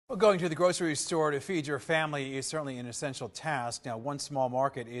Well, going to the grocery store to feed your family is certainly an essential task. Now, one small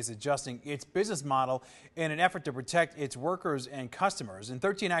market is adjusting its business model in an effort to protect its workers and customers. And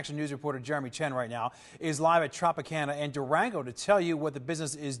 13 Action News reporter Jeremy Chen right now is live at Tropicana and Durango to tell you what the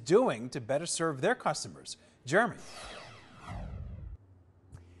business is doing to better serve their customers. Jeremy.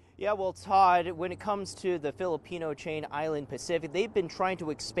 Yeah, well, Todd, when it comes to the Filipino chain Island Pacific, they've been trying to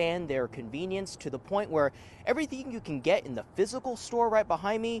expand their convenience to the point where everything you can get in the physical store right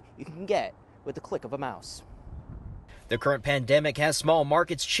behind me, you can get with the click of a mouse. The current pandemic has small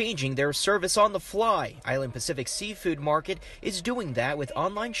markets changing their service on the fly. Island Pacific Seafood Market is doing that with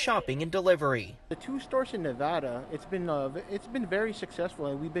online shopping and delivery. The two stores in Nevada, it's been very successful,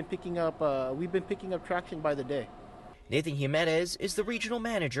 and we've been picking up traction by the day. Nathan Jimenez is the regional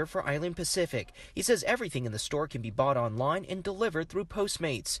manager for Island Pacific. He says everything in the store can be bought online and delivered through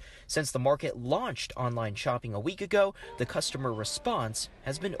Postmates. Since the market launched online shopping a week ago, the customer response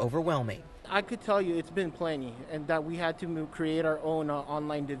has been overwhelming. I could tell you it's been plenty, and that we had to create our own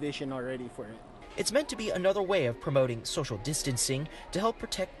online division already for it. It's meant to be another way of promoting social distancing to help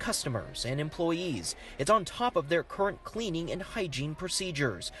protect customers and employees. It's on top of their current cleaning and hygiene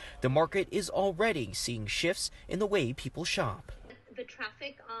procedures. The market is already seeing shifts in the way people shop. The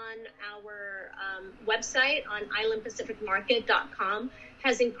traffic on our website on islandpacificmarket.com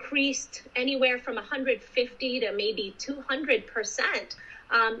has increased anywhere from 150 to maybe 200%,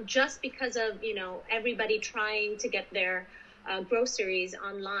 just because of, everybody trying to get their groceries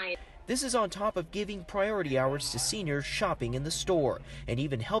online. This is on top of giving priority hours to seniors shopping in the store and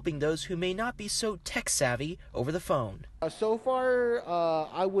even helping those who may not be so tech savvy over the phone. So far,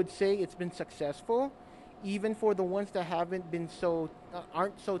 I would say it's been successful, even for the ones that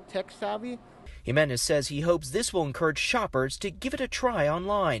aren't so tech savvy. Jimenez says he hopes this will encourage shoppers to give it a try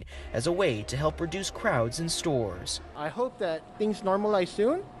online as a way to help reduce crowds in stores. I hope that things normalize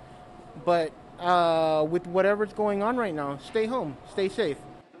soon, but with whatever's going on right now, stay home, stay safe.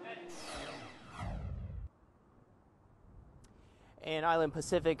 And Island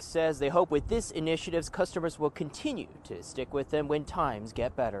Pacific says they hope with this initiative, customers will continue to stick with them when times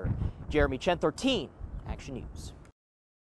get better. Jeremy Chen, 13 Action News.